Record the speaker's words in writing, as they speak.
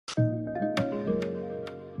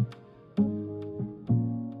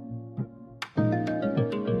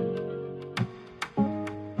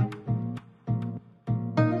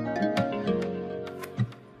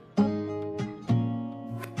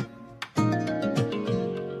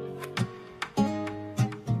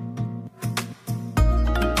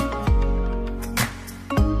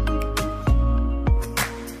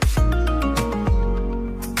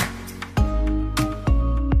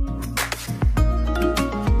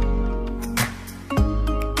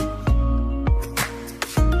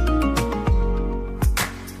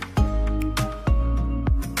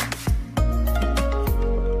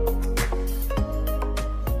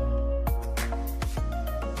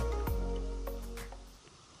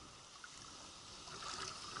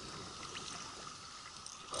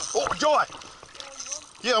Jai!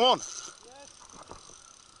 Yeah, I'm on.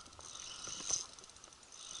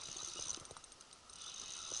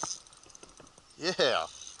 Yeah. Oh,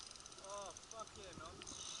 fuck yeah, man.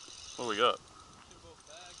 What we got? Should've bought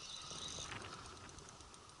bag.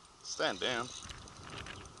 Stand down.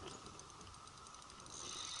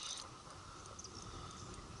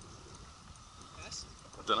 Yes?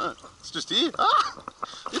 I don't know. It's just here. Ah!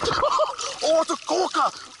 Oh, it's a corker!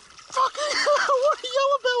 Fucking hell, what a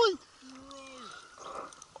yellowbelly!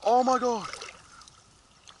 Oh my god.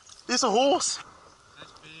 It's a horse.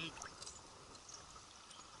 That's big.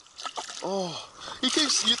 Oh, he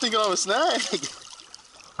keeps you thinking I'm a snag.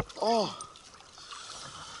 Oh.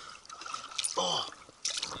 Oh.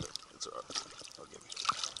 It's alright. I'll get me.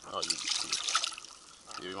 Oh,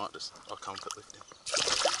 you might just. I'll comfort lift him.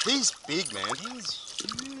 He's big, man. He's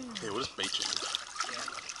huge. Yeah, we'll just beach him. Yeah.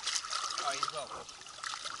 Oh, he's well cooked.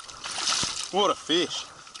 What a fish.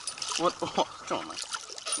 What? Oh, come on, mate.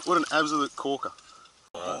 What an absolute corker.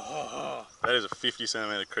 Right. That is a 50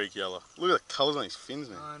 centimetre creek yellow. Look at the colours on his fins,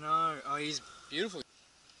 man. I know. Oh, he's beautiful.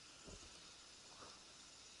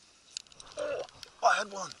 Oh, I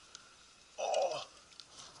had one. Oh.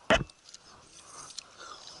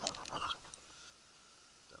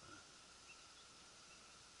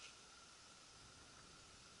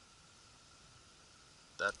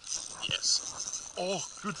 That, yes. Oh,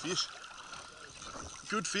 good fish.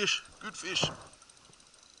 Good fish. Good fish.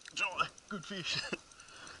 Jai, good fish.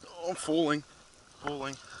 Oh, I'm falling.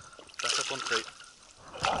 Falling. Back up on feet.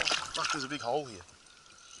 Oh, fuck, there's a big hole here.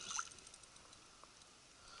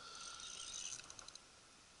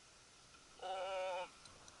 Oh,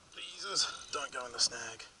 Jesus. Don't go in the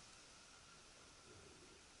snag.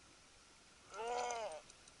 Oh,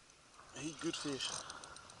 he good fish.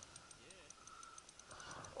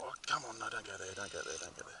 Oh, come on, no, don't go there, don't go there,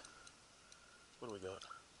 don't go there. What do we got?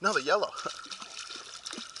 Another yellow.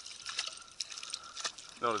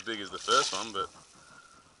 Not as big as the first one, but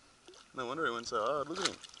no wonder he went so hard. Look at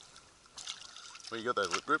him. Well, you got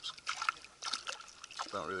those lip grips.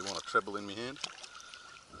 Don't really want a treble in my hand.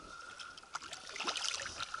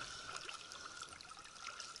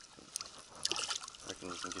 Reckon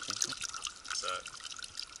we can get him. So,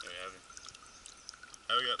 there we have him.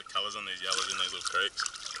 How we got the colours on these yellows in these little creeks?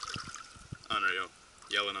 Unreal.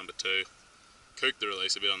 Yellow number 2. Cooked the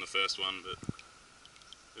release a bit on the first one, but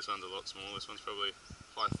this one's a lot smaller. This one's probably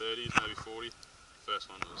high 30s, maybe 40. First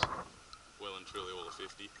one was well and truly all of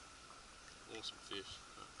 50. Awesome fish.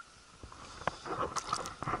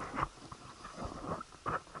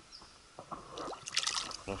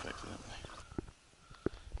 Off accidentally.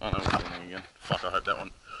 Oh no, we're filming again. Fuck, I hope that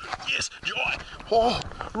one. Yes! Jai! Oh!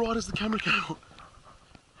 Right as the camera came on.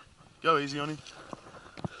 Go easy on him.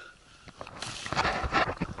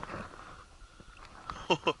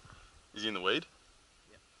 Is he in the weed?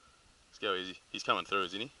 Yeah. Let's go easy. He's coming through,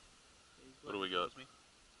 isn't he? What do we got? What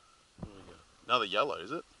do we got? Another yellow,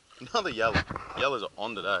 is it? Another yellow. Yellows are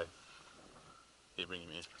on today. Here, bring him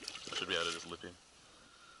here. I should be able to just lip him.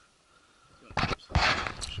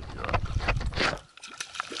 Should be alright.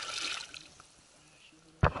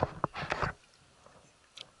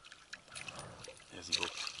 There's the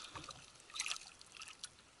hook.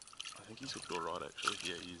 I think he's hooked alright actually.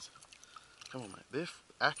 Yeah, he is. Come on, mate. They're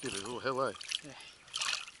active as all hell, eh? Yeah.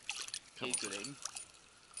 Come He's on. good eating.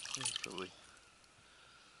 Yeah, probably.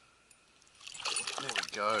 There we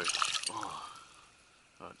go. Oh.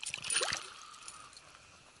 Right.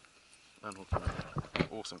 Unhook him.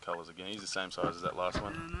 Awesome colours again. He's the same size as that last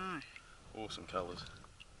one. I know. Awesome colours.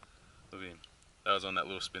 Look at him. That was on that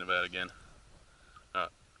little spinnerbait again.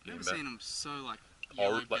 Alright, I've get him never back. seen him so like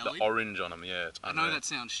yellow Like bellied. the orange on him, yeah. It's I unreal. know that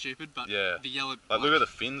sounds stupid, but Yeah. the yellow. Like look at the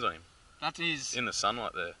fins on him. That is. In the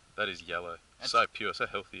sunlight there. That is yellow. That's So pure, so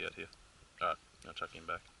healthy out here. Alright, I'll chuck him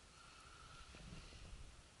back.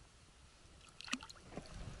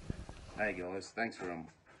 Hey guys, thanks for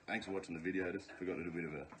watching the video. Just forgot to do a bit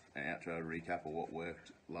of an outro recap of what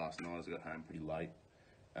worked last night as I got home pretty late.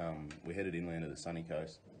 We headed inland to the sunny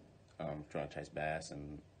coast, trying to chase bass,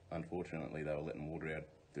 and unfortunately they were letting water out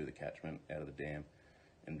through the catchment, out of the dam,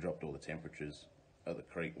 and dropped all the temperatures of the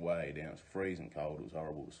creek way down. It was freezing cold. It was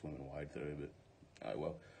horrible to swim and wade through, but oh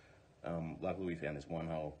well. Luckily we found this one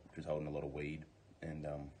hole which was holding a lot of weed, and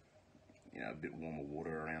you know, a bit warmer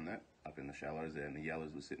water around that, up in the shallows there, and the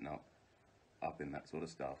yellows were sitting up in that sort of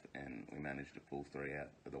stuff, and we managed to pull 3 out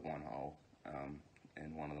of the one hole,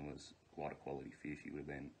 and one of them was quite a quality fish. He would have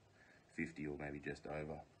been 50 or maybe just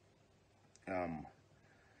over.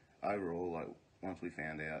 Overall, like, once we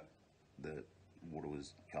found out that water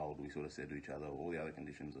was cold, we sort of said to each other, all the other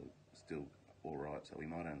conditions are still alright, so we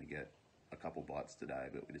might only get a couple bites today,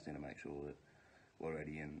 but we just need to make sure that we're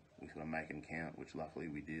ready and we sort of make them count, which luckily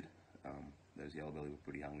we did. Those Yellowbelly were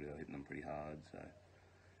pretty hungry, I were hitting them pretty hard, so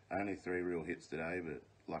only 3 real hits today, but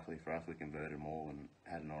luckily for us we converted them all and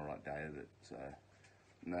had an alright day of it, so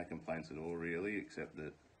no complaints at all really, except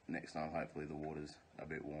that next time hopefully the water's a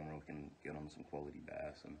bit warmer, we can get on some quality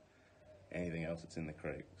bass and anything else that's in the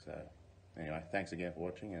creek. So anyway, thanks again for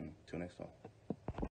watching, and till next time.